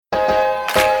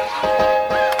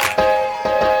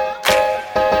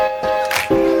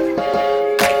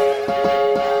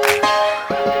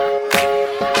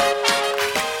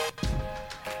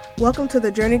Welcome to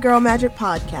the Journey Girl Magic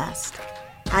Podcast.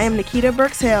 I am Nikita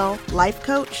Burks-Hill, life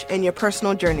coach and your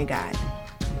personal journey guide.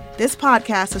 This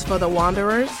podcast is for the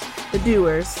wanderers, the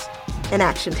doers, and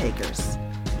action takers.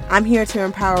 I'm here to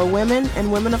empower women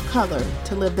and women of color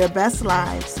to live their best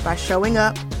lives by showing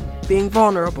up, being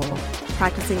vulnerable,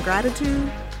 practicing gratitude,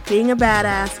 being a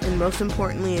badass, and most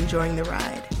importantly, enjoying the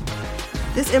ride.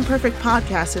 This imperfect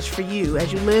podcast is for you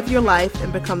as you live your life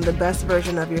and become the best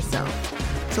version of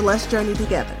yourself. So let's journey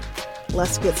together.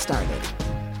 Let's get started.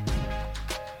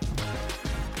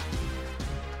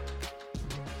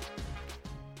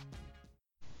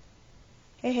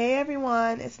 Hey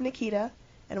everyone, it's Nikita,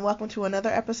 and welcome to another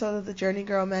episode of the Journey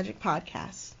Girl Magic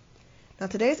Podcast. Now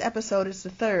today's episode is the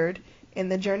third in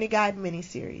the Journey Guide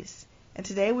mini-series, and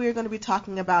today we are going to be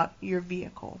talking about your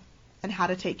vehicle and how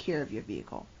to take care of your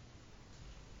vehicle.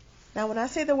 Now when I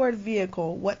say the word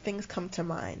vehicle, what things come to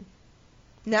mind?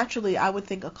 Naturally, I would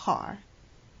think a car.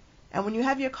 And when you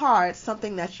have your car, it's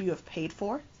something that you have paid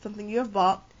for, something you have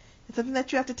bought, and something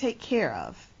that you have to take care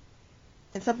of.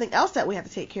 And something else that we have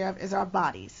to take care of is our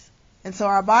bodies. And so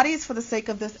our bodies, for the sake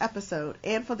of this episode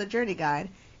and for the journey guide,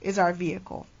 is our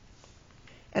vehicle.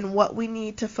 And what we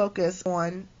need to focus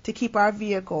on to keep our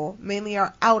vehicle, mainly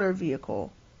our outer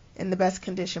vehicle, in the best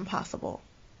condition possible.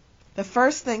 The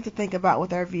first thing to think about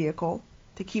with our vehicle,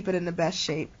 to keep it in the best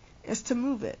shape, is to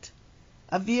move it.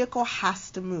 A vehicle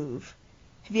has to move.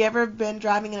 Have you ever been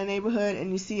driving in a neighborhood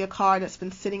and you see a car that's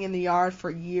been sitting in the yard for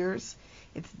years?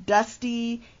 It's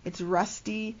dusty, it's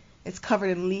rusty, it's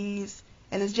covered in leaves,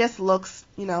 and it just looks,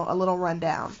 a little run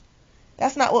down.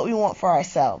 That's not what we want for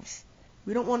ourselves.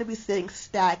 We don't want to be sitting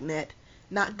stagnant,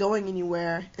 not going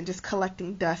anywhere, and just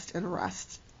collecting dust and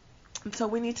rust. And so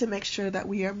we need to make sure that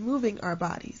we are moving our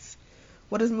bodies.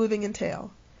 What does moving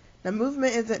entail? Now,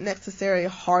 movement isn't necessarily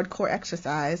hardcore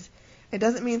exercise. It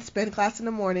doesn't mean spin class in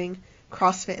the morning,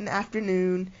 CrossFit in the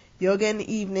afternoon, yoga in the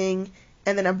evening,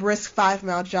 and then a brisk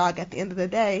 5-mile jog at the end of the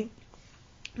day.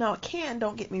 Now it can,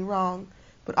 don't get me wrong,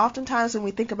 but oftentimes when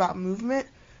we think about movement,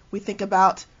 we think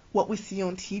about what we see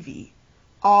on TV,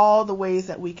 all the ways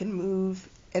that we can move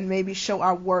and maybe show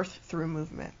our worth through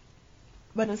movement.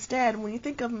 But instead, when you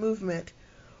think of movement,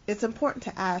 it's important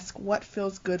to ask what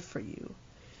feels good for you.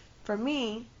 For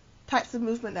me, types of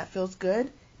movement that feels good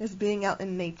is being out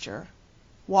in nature.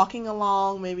 Walking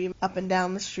along, maybe up and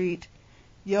down the street.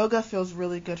 Yoga feels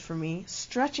really good for me.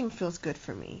 Stretching feels good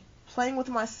for me. Playing with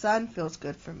my son feels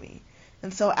good for me.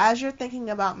 And so as you're thinking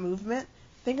about movement,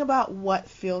 think about what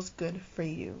feels good for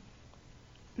you.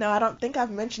 Now, I don't think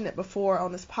I've mentioned it before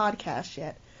on this podcast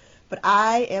yet, but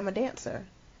I am a dancer.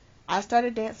 I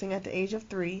started dancing at the age of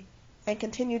 3 and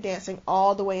continued dancing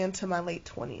all the way into my late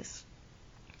 20s.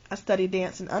 I studied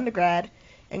dance in undergrad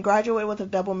and graduated with a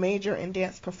double major in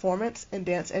dance performance and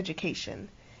dance education.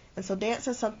 And so dance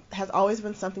has always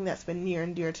been something that's been near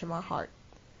and dear to my heart.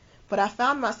 But I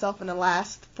found myself in the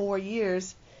last 4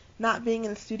 years not being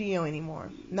in the studio anymore,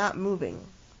 not moving.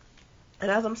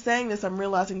 And as I'm saying this, I'm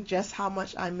realizing just how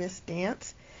much I miss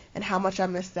dance and how much I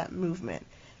miss that movement,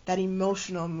 that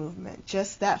emotional movement,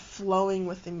 just that flowing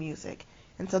with the music.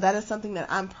 And so that is something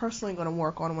that I'm personally going to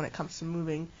work on when it comes to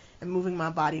moving and moving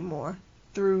my body more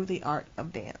through the art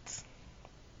of dance.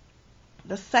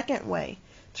 The second way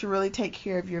to really take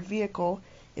care of your vehicle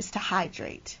is to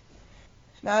hydrate.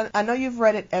 Now, I know you've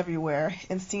read it everywhere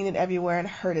and seen it everywhere and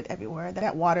heard it everywhere,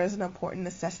 that water is an important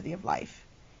necessity of life.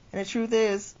 And the truth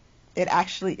is, it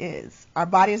actually is. Our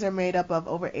bodies are made up of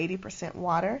over 80%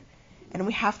 water, and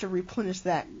we have to replenish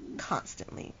that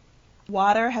constantly.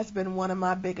 Water has been one of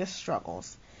my biggest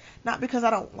struggles. Not because I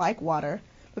don't like water,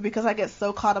 but because I get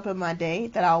so caught up in my day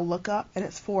that I'll look up and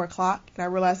it's 4 o'clock and I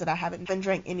realize that I haven't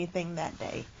drank anything that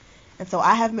day. And so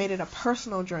I have made it a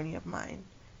personal journey of mine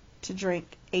to drink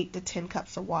 8 to 10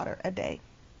 cups of water a day.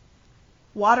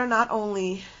 Water not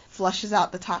only flushes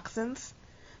out the toxins,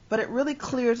 but it really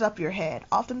clears up your head.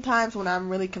 Oftentimes when I'm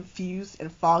really confused and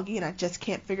foggy and I just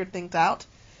can't figure things out,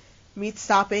 me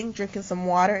stopping, drinking some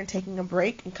water and taking a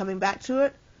break and coming back to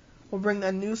it will bring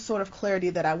a new sort of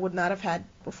clarity that I would not have had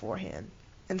beforehand.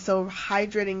 And so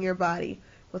hydrating your body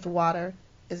with water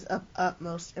is of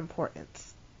utmost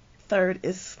importance. Third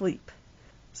is sleep.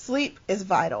 Sleep is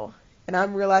vital, and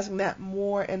I'm realizing that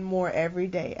more and more every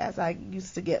day as I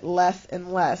used to get less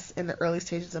and less in the early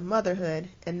stages of motherhood,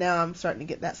 and now I'm starting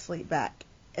to get that sleep back.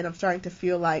 And I'm starting to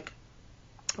feel like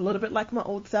a little bit like my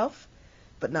old self,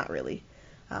 but not really.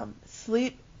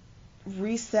 Sleep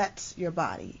resets your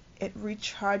body. It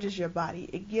recharges your body.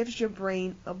 It gives your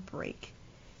brain a break.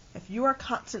 If you are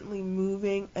constantly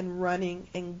moving and running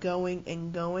and going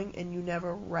and you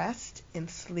never rest and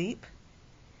sleep,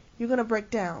 you're going to break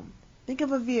down. Think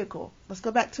of a vehicle. Let's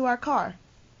go back to our car.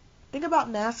 Think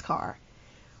about NASCAR,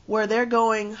 where they're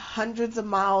going hundreds of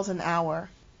miles an hour,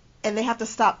 and they have to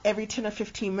stop every 10 or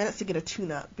 15 minutes to get a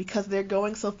tune-up because they're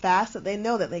going so fast that they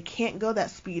know that they can't go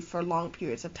that speed for long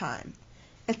periods of time.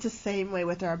 It's the same way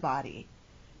with our body.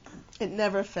 It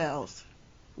never fails.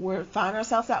 We find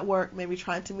ourselves at work, maybe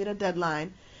trying to meet a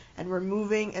deadline, and we're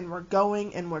moving and we're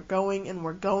going and we're going and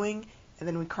we're going, and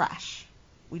then we crash.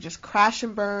 We just crash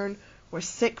and burn. We're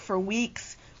sick for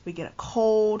weeks. We get a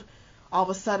cold. All of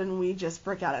a sudden we just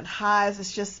break out in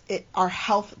hives. Our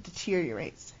health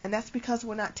deteriorates. And that's because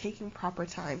we're not taking proper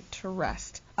time to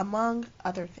rest, among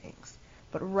other things.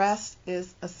 But rest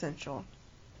is essential.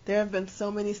 There have been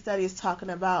so many studies talking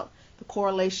about the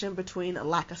correlation between a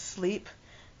lack of sleep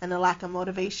and a lack of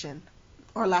motivation,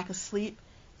 or lack of sleep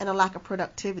and a lack of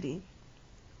productivity.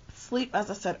 Sleep, as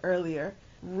I said earlier,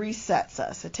 resets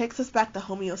us. It takes us back to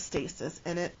homeostasis,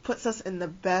 and it puts us in the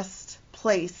best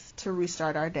place to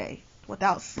restart our day.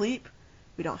 Without sleep,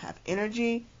 we don't have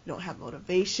energy, we don't have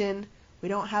motivation, we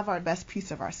don't have our best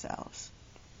piece of ourselves.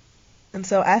 And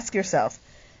so ask yourself,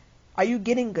 are you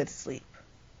getting good sleep?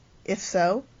 If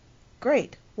so,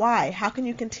 great. Why? How can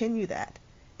you continue that?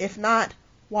 If not,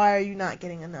 why are you not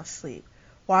getting enough sleep?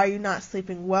 Why are you not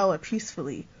sleeping well or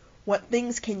peacefully? What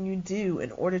things can you do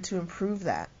in order to improve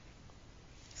that?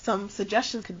 Some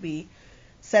suggestions could be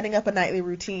setting up a nightly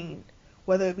routine,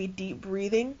 whether it be deep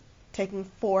breathing, taking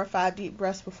 4 or 5 deep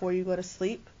breaths before you go to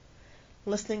sleep,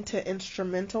 listening to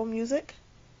instrumental music,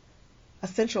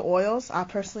 essential oils. I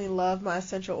personally love my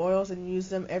essential oils and use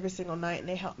them every single night, and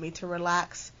they help me to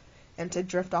relax and to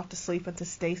drift off to sleep and to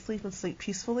stay asleep and sleep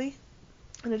peacefully,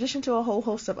 in addition to a whole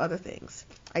host of other things.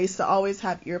 I used to always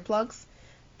have earplugs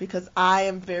because I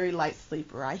am very light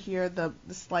sleeper. I hear the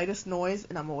slightest noise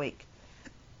and I'm awake.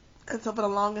 And so for the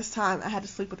longest time, I had to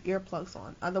sleep with earplugs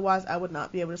on. Otherwise, I would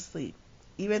not be able to sleep.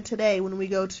 Even today, when we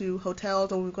go to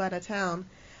hotels or we go out of town,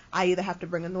 I either have to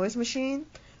bring a noise machine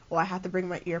or I have to bring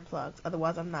my earplugs.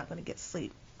 Otherwise, I'm not going to get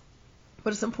sleep.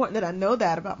 But it's important that I know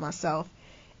that about myself,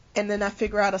 and then I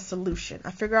figure out a solution.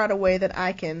 I figure out a way that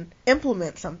I can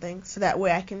implement something so that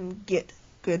way I can get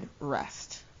good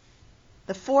rest.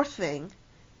 The fourth thing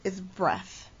is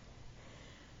breath.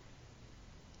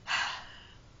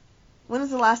 When is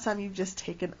the last time you've just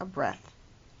taken a breath?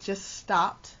 Just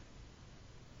stopped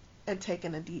and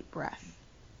taken a deep breath.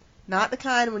 Not the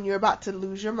kind when you're about to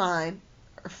lose your mind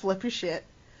or flip your shit,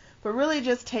 but really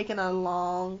just taking a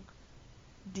long,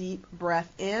 deep breath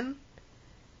in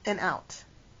and out.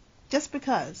 Just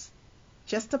because.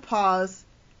 Just to pause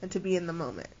and to be in the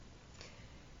moment.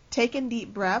 Taking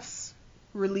deep breaths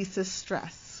releases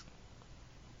stress.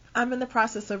 I'm in the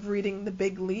process of reading The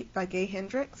Big Leap by Gay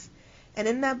Hendricks, and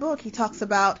in that book he talks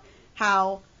about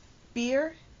how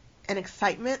fear and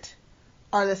excitement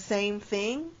are the same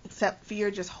thing, except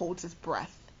fear just holds its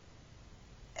breath.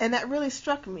 And that really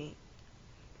struck me.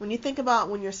 When you think about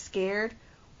when you're scared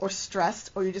or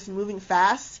stressed or you're just moving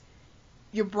fast,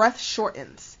 your breath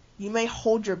shortens. You may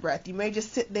hold your breath. You may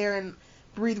just sit there and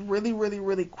breathe really, really,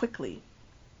 really quickly.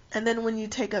 And then when you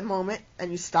take a moment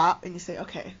and you stop and you say,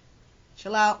 okay,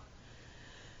 chill out.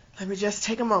 Let me just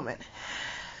take a moment.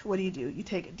 What do? You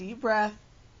take a deep breath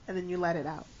and then you let it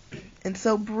out. And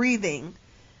so breathing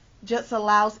just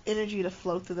allows energy to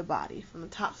flow through the body, from the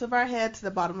tops of our head to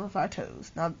the bottom of our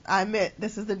toes. Now, I admit,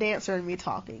 this is the dancer in me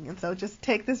talking, and so just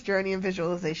take this journey and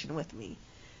visualization with me.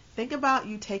 Think about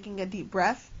you taking a deep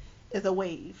breath is a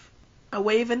wave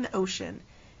in the ocean,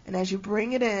 and as you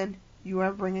bring it in, you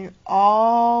are bringing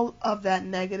all of that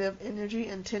negative energy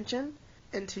and tension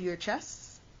into your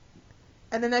chest,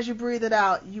 and then as you breathe it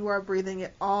out, you are breathing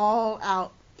it all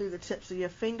out through the tips of your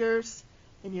fingers,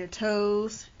 in your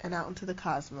toes, and out into the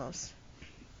cosmos.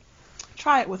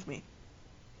 Try it with me.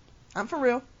 I'm for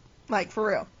real. Like, for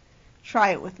real.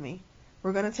 Try it with me.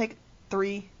 We're going to take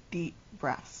 3 deep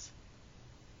breaths.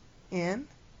 In.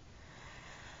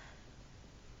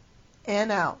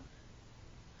 And out.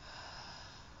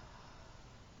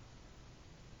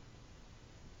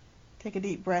 Take a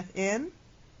deep breath in.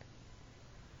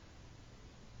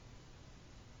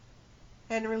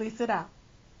 And release it out.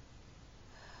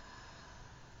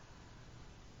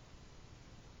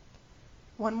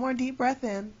 One more deep breath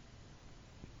in.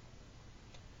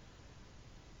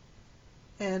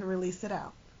 And release it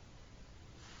out.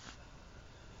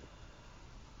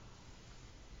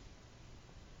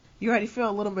 You already feel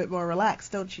a little bit more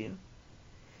relaxed, don't you?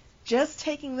 Just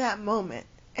taking that moment,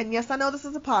 and yes, I know this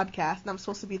is a podcast and I'm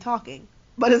supposed to be talking,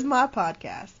 but it's my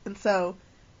podcast. And so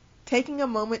taking a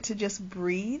moment to just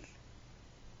breathe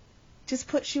just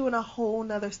puts you in a whole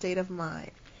nother state of mind.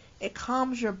 It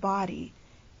calms your body.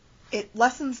 It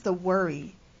lessens the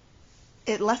worry.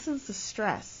 It lessens the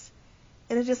stress.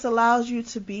 And it just allows you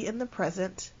to be in the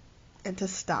present and to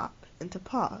stop and to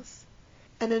pause.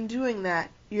 And in doing that,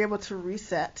 you're able to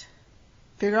reset,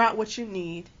 figure out what you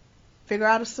need, figure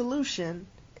out a solution,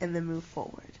 and then move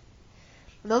forward.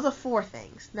 And those are 4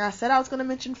 things. Now, I said I was going to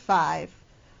mention 5,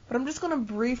 but I'm just going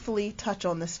to briefly touch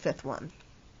on this 5th one.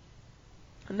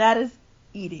 And that is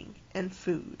eating and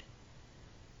food.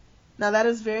 Now, that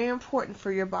is very important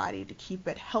for your body to keep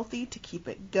it healthy, to keep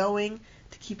it going,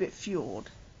 to keep it fueled.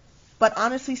 But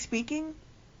honestly speaking,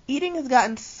 eating has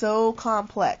gotten so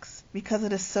complex because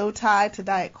it is so tied to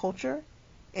diet culture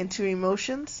and to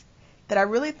emotions that I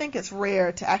really think it's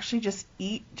rare to actually just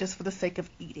eat just for the sake of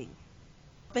eating.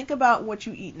 Think about what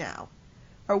you eat now,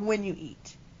 or when you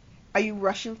eat. Are you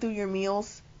rushing through your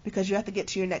meals because you have to get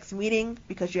to your next meeting,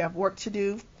 because you have work to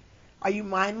do? Are you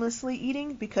mindlessly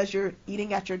eating because you're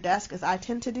eating at your desk, as I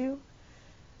tend to do?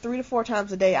 3 to 4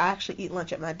 times a day, I actually eat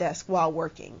lunch at my desk while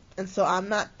working. And so I'm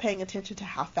not paying attention to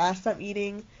how fast I'm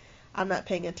eating. I'm not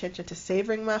paying attention to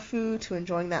savoring my food, to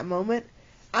enjoying that moment.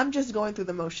 I'm just going through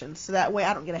the motions, so that way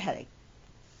I don't get a headache.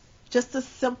 Just the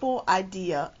simple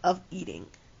idea of eating,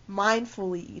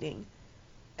 mindfully eating,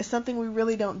 is something we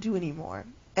really don't do anymore.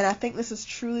 And I think this is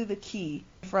truly the key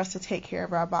for us to take care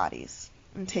of our bodies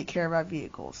and take care of our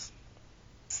vehicles.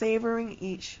 Savoring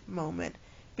each moment,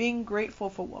 being grateful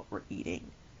for what we're eating,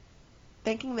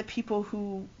 thanking the people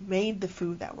who made the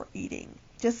food that we're eating,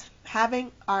 just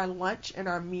having our lunch and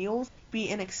our meals be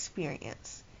an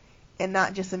experience and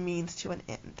not just a means to an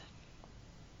end.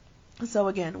 So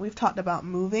again, we've talked about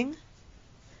moving,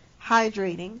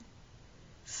 hydrating,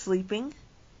 sleeping,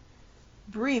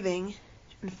 breathing,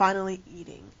 and finally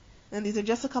eating. And these are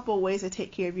just a couple of ways to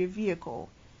take care of your vehicle.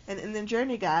 And in the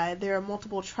journey guide, there are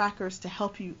multiple trackers to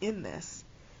help you in this.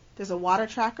 There's a water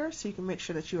tracker, so you can make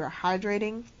sure that you are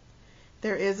hydrating.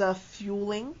 There is a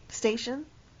fueling station,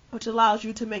 which allows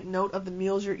you to make note of the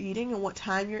meals you're eating and what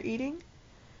time you're eating.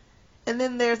 And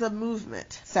then there's a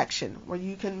movement section where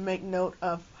you can make note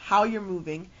of how you're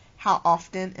moving, how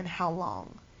often, and how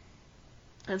long.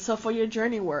 And so for your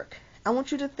journey work, I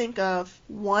want you to think of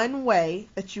one way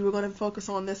that you are going to focus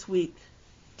on this week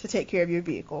to take care of your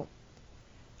vehicle.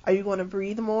 Are you going to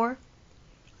breathe more?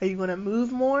 Are you going to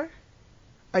move more?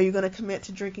 Are you going to commit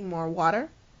to drinking more water?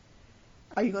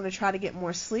 Are you going to try to get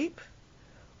more sleep?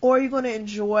 Or are you going to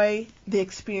enjoy the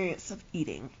experience of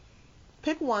eating?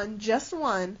 Pick one, just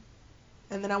one,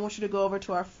 and then I want you to go over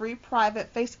to our free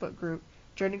private Facebook group,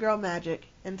 Journey Girl Magic,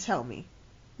 and tell me,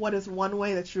 what is one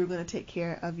way that you're going to take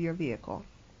care of your vehicle?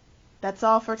 That's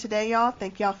all for today, y'all.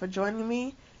 Thank y'all for joining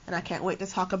me, and I can't wait to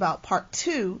talk about part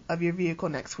 2 of your vehicle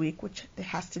next week, which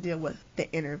has to deal with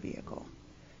the inner vehicle.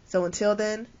 So until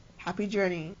then, happy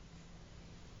journeying.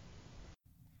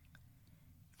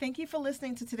 Thank you for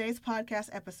listening to today's podcast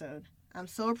episode. I'm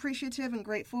so appreciative and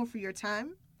grateful for your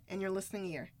time and your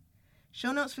listening ear.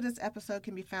 Show notes for this episode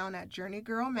can be found at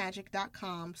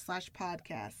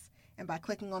journeygirlmagic.com/podcasts and by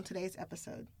clicking on today's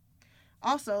episode.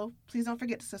 Also, please don't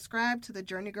forget to subscribe to the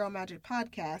Journey Girl Magic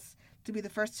podcast to be the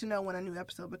first to know when a new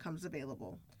episode becomes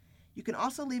available. You can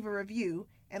also leave a review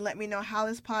and let me know how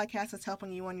this podcast is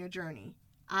helping you on your journey.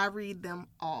 I read them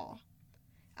all.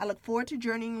 I look forward to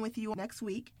journeying with you next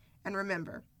week, and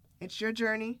remember, it's your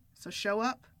journey, so show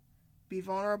up, be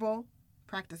vulnerable,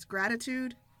 practice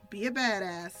gratitude, be a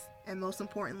badass, and most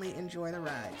importantly, enjoy the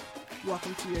ride.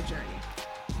 Welcome to your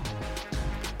journey.